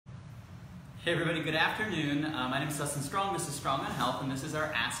Hey everybody, good afternoon. My name is Dustin Strong, this is Strong on Health, and this is our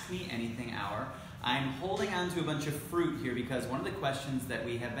Ask Me Anything Hour. I'm holding on to a bunch of fruit here because one of the questions that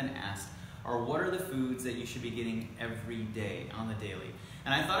we have been asked are what are the foods that you should be getting every day on the daily?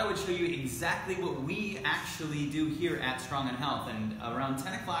 And I thought I would show you exactly what we actually do here at Strong on Health. And around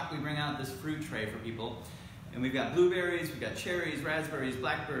 10 o'clock we bring out this fruit tray for people. And we've got blueberries, we've got cherries, raspberries,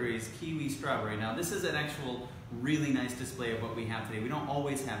 blackberries, kiwi, strawberry. Now this is an actual really nice display of what we have today. We don't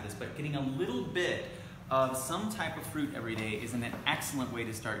always have this, but getting a little bit of some type of fruit every day is an excellent way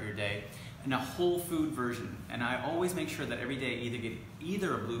to start your day, in a whole food version. And I always make sure that every day either get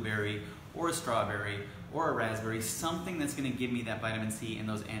either a blueberry or a strawberry or a raspberry, something that's gonna give me that vitamin C and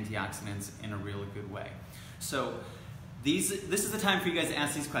those antioxidants in a really good way. So this is the time for you guys to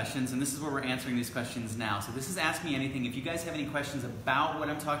ask these questions, and this is where we're answering these questions now. So this is Ask Me Anything. If you guys have any questions about what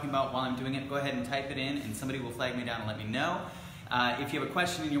I'm talking about while I'm doing it, go ahead and type it in and somebody will flag me down and let me know. If you have a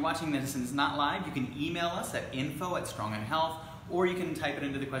question and you're watching this and it's not live, you can email us at info@strongonhealth, or you can type it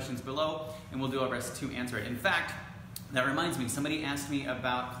into the questions below and we'll do our best to answer it. In fact, that reminds me, somebody asked me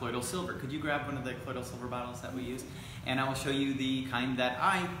about colloidal silver. Could you grab one of the colloidal silver bottles that we use? And I will show you the kind that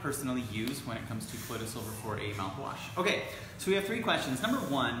I personally use when it comes to colloidal silver for a mouthwash. Okay, so we have three questions. Number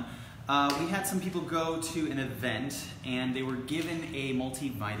one, we had some people go to an event and they were given a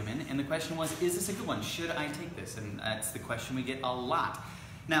multivitamin, and the question was, is this a good one? Should I take this? And that's the question we get a lot.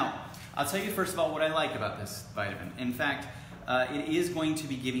 Now, I'll tell you first of all what I like about this vitamin. In fact, it is going to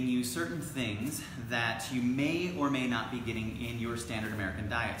be giving you certain things that you may or may not be getting in your standard American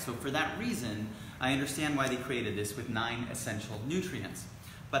diet. So for that reason, I understand why they created this with 9 essential nutrients.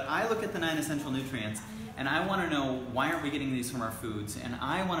 But I look at the 9 essential nutrients and I want to know, why aren't we getting these from our foods? And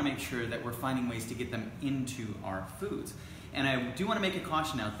I want to make sure that we're finding ways to get them into our foods. And I do want to make a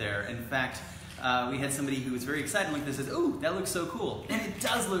caution out there. In fact, we had somebody who was very excited like this, says, "Ooh, that looks so cool." And it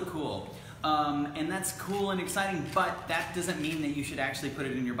does look cool. And that's cool and exciting, but that doesn't mean that you should actually put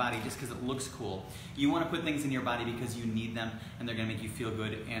it in your body just because it looks cool. You want to put things in your body because you need them and they're going to make you feel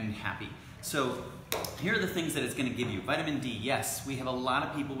good and happy. So here are the things that it's going to give you. Vitamin D, yes, we have a lot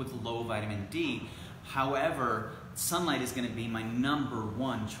of people with low vitamin D. However, sunlight is going to be my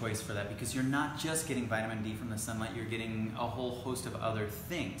 #1 choice for that, because you're not just getting vitamin D from the sunlight, you're getting a whole host of other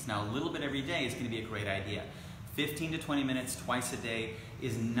things. Now, a little bit every day is going to be a great idea. 15 to 20 minutes twice a day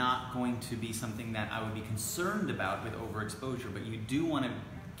is not going to be something that I would be concerned about with overexposure, but you do want to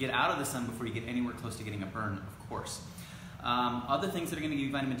get out of the sun before you get anywhere close to getting a burn, of course. Other things that are going to give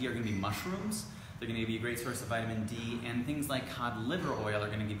you vitamin D are going to be mushrooms. They're going to give you a great source of vitamin D, and things like cod liver oil are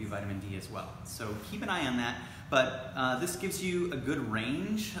going to give you vitamin D as well. So keep an eye on that, but this gives you a good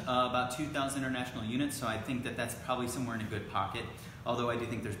range, about 2,000 international units, so I think that that's probably somewhere in a good pocket, although I do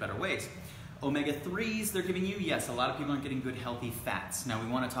think there's better ways. Omega-3s they're giving you, yes, a lot of people aren't getting good healthy fats. Now we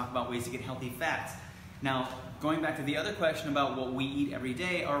want to talk about ways to get healthy fats. Now, going back to the other question about what we eat every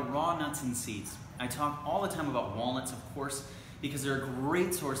day are raw nuts and seeds. I talk all the time about walnuts, of course, because they're a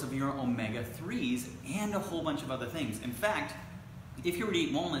great source of your omega-3s and a whole bunch of other things. In fact, if you were to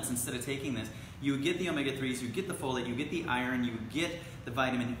eat walnuts instead of taking this, you would get the omega-3s, you would get the folate, you would get the iron, you would get the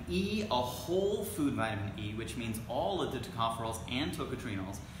vitamin E, a whole food vitamin E, which means all of the tocopherols and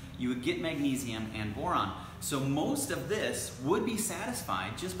tocotrienols. You would get magnesium and boron. So most of this would be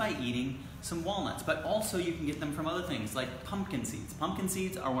satisfied just by eating some walnuts, but also you can get them from other things like pumpkin seeds. Pumpkin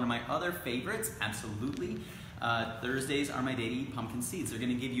seeds are one of my other favorites, absolutely. Thursdays are my day to eat pumpkin seeds. They're going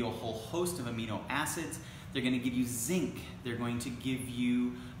to give you a whole host of amino acids. They're going to give you zinc. They're going to give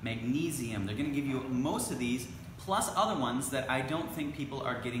you magnesium. They're going to give you most of these, plus other ones that I don't think people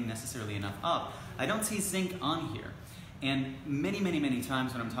are getting necessarily enough of. I don't see zinc on here. And many, many, many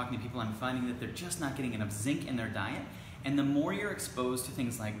times when I'm talking to people, I'm finding that they're just not getting enough zinc in their diet. And the more you're exposed to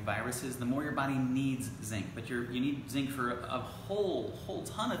things like viruses, the more your body needs zinc. But you need zinc for a whole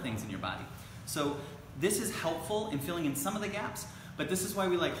ton of things in your body. So this is helpful in filling in some of the gaps, but this is why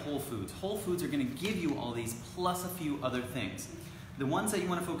we like whole foods. Whole foods are going to give you all these plus a few other things. The ones that you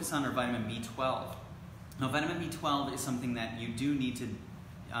want to focus on are vitamin B12. Now, vitamin B12 is something that you do need to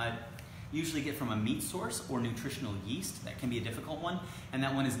usually get from a meat source or nutritional yeast. That can be a difficult one, and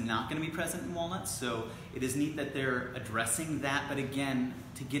that one is not going to be present in walnuts, so it is neat that they're addressing that, but again,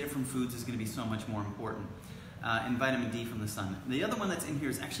 to get it from foods is going to be so much more important. And vitamin D from the sun. The other one that's in here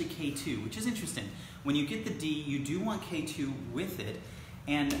is actually K2, which is interesting. When you get the D, you do want K2 with it,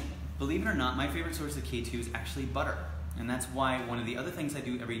 and believe it or not, my favorite source of K2 is actually butter. And that's why one of the other things I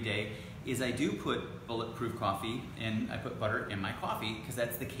do every day is I do put bulletproof coffee and I put butter in my coffee, because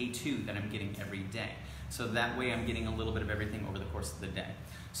that's the K2 that I'm getting every day. So that way I'm getting a little bit of everything over the course of the day.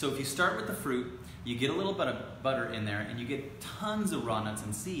 So if you start with the fruit, you get a little bit of butter in there, and you get tons of raw nuts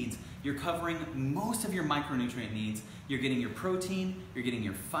and seeds, you're covering most of your micronutrient needs. You're getting your protein, you're getting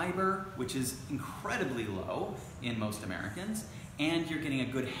your fiber, which is incredibly low in most Americans, and you're getting a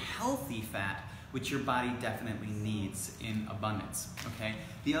good healthy fat, which your body definitely needs in abundance, okay?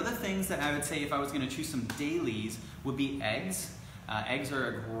 The other things that I would say if I was gonna choose some dailies would be eggs. Eggs are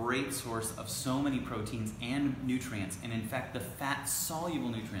a great source of so many proteins and nutrients, and in fact the fat-soluble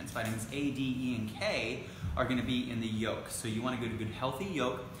nutrients, vitamins A, D, E, and K, are gonna be in the yolk. So you wanna go to good healthy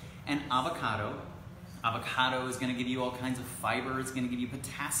yolk, and avocado. Avocado is gonna give you all kinds of fiber, it's gonna give you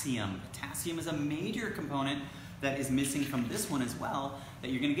potassium. Potassium is a major component that is missing from this one as well,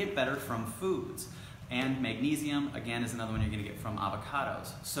 that you're gonna get better from foods. And magnesium, again, is another one you're gonna get from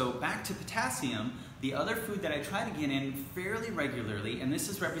avocados. So back to potassium, the other food that I try to get in fairly regularly, and this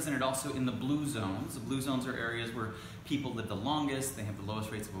is represented also in the blue zones. The blue zones are areas where people live the longest, they have the lowest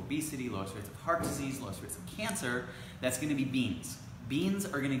rates of obesity, lowest rates of heart disease, lowest rates of cancer. That's gonna be beans. Beans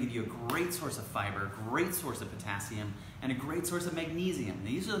are gonna give you a great source of fiber, great source of potassium, and a great source of magnesium.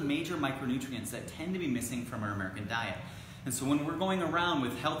 These are the major micronutrients that tend to be missing from our American diet. And so when we're going around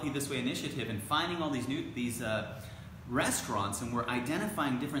with Healthy This Way initiative and finding all these restaurants, and we're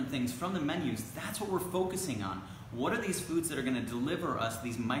identifying different things from the menus, that's what we're focusing on. What are these foods that are gonna deliver us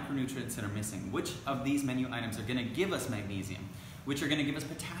these micronutrients that are missing? Which of these menu items are gonna give us magnesium? Which are gonna give us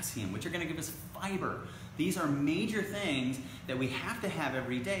potassium? Which are gonna give us fiber? These are major things that we have to have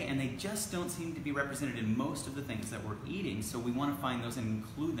every day, and they just don't seem to be represented in most of the things that we're eating, so we wanna find those and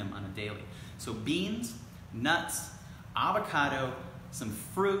include them on a daily. So beans, nuts, avocado, some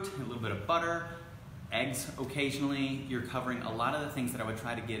fruit, a little bit of butter, eggs occasionally. You're covering a lot of the things that I would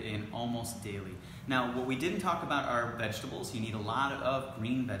try to get in almost daily. Now, what we didn't talk about are vegetables. You need a lot of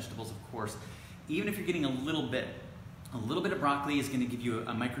green vegetables, of course. Even if you're getting a little bit of broccoli is gonna give you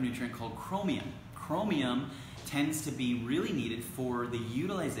a micronutrient called chromium. Chromium tends to be really needed for the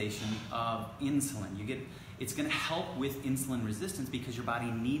utilization of insulin. It's gonna help with insulin resistance because your body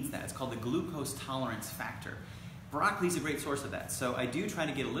needs that. It's called the glucose tolerance factor. Broccoli is a great source of that. So I do try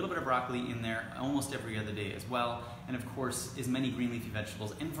to get a little bit of broccoli in there almost every other day as well. And of course, as many green leafy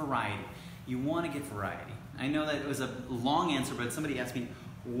vegetables and variety. You want to get variety. I know that it was a long answer, but somebody asked me,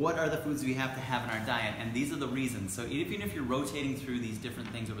 what are the foods we have to have in our diet? And these are the reasons. So even if you're rotating through these different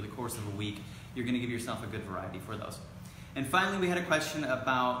things over the course of a week, you're going to give yourself a good variety for those. And finally, we had a question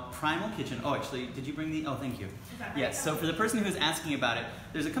about Primal Kitchen. Oh, actually, did you bring the, oh, thank you. Yes, so for the person who was asking about it,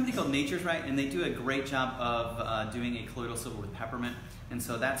 there's a company called Nature's Right, and they do a great job of doing a colloidal silver with peppermint. And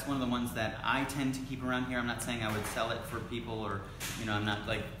so that's one of the ones that I tend to keep around here. I'm not saying I would sell it for people, or, I'm not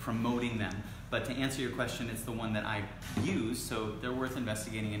like promoting them. But to answer your question, it's the one that I use, so they're worth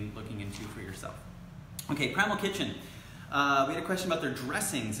investigating and looking into for yourself. Okay, Primal Kitchen. We had a question about their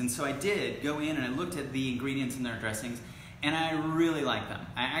dressings, and so I did go in and I looked at the ingredients in their dressings, and I really like them.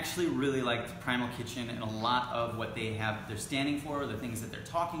 I actually really liked Primal Kitchen and a lot of what they're standing for, the things that they're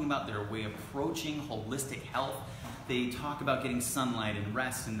talking about, their way of approaching holistic health. They talk about getting sunlight and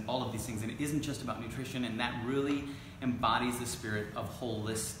rest and all of these things, and it isn't just about nutrition, and that really embodies the spirit of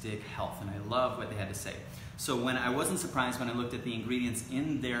holistic health, and I love what they had to say. So I wasn't surprised when I looked at the ingredients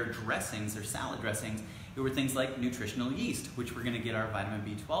in their dressings, their salad dressings. There were things like nutritional yeast, which we're gonna get our vitamin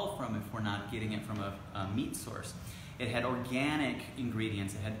B12 from if we're not getting it from a meat source. It had organic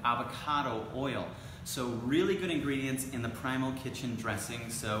ingredients, it had avocado oil. So really good ingredients in the Primal Kitchen dressing.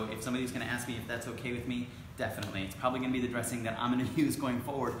 So if somebody's gonna ask me if that's okay with me, definitely. It's probably gonna be the dressing that I'm gonna use going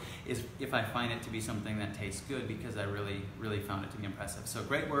forward if I find it to be something that tastes good, because I really, really found it to be impressive. So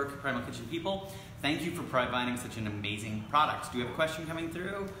great work, Primal Kitchen people. Thank you for providing such an amazing product. Do we have a question coming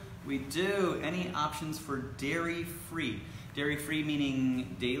through? We do. Any options for dairy-free? Dairy-free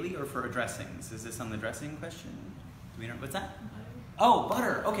meaning daily or for dressings? Is this on the dressing question? Do we know, what's that? Oh,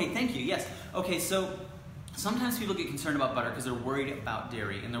 butter. Okay, thank you. Yes. Okay, so sometimes people get concerned about butter because they're worried about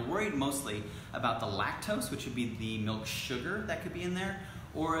dairy, and they're worried mostly about the lactose, which would be the milk sugar that could be in there,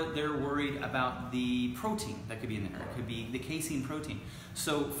 or they're worried about the protein that could be in there. It could be the casein protein.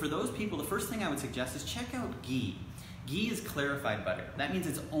 So for those people, the first thing I would suggest is check out ghee. Ghee is clarified butter. That means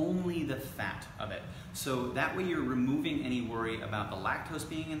it's only the fat of it. So that way you're removing any worry about the lactose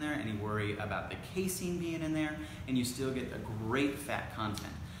being in there, any worry about the casein being in there, and you still get a great fat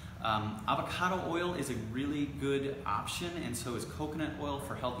content. Avocado oil is a really good option, and so is coconut oil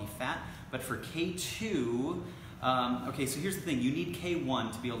for healthy fat. But for K2, okay, so here's the thing. You need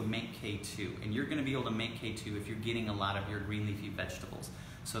K1 to be able to make K2, and you're going to be able to make K2 if you're getting a lot of your green leafy vegetables.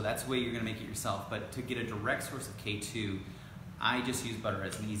 So that's the way you're going to make it yourself. But to get a direct source of K2, I just use butter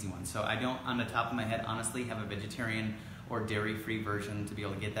as an easy one. So I don't, on the top of my head, honestly have a vegetarian or dairy-free version to be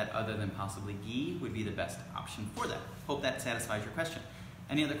able to get that, other than possibly ghee would be the best option for that. Hope that satisfies your question.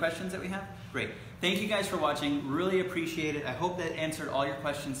 Any other questions that we have? Great. Thank you guys for watching. Really appreciate it. I hope that answered all your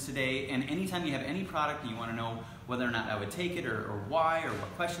questions today. And anytime you have any product and you want to know whether or not I would take it, or why, or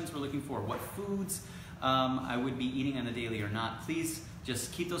what questions we're looking for, what foods I would be eating on the daily or not, please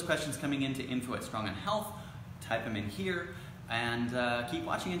just keep those questions coming in to info@strongonhealth. Type them in here, and keep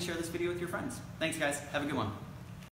watching and share this video with your friends. Thanks guys. Have a good one.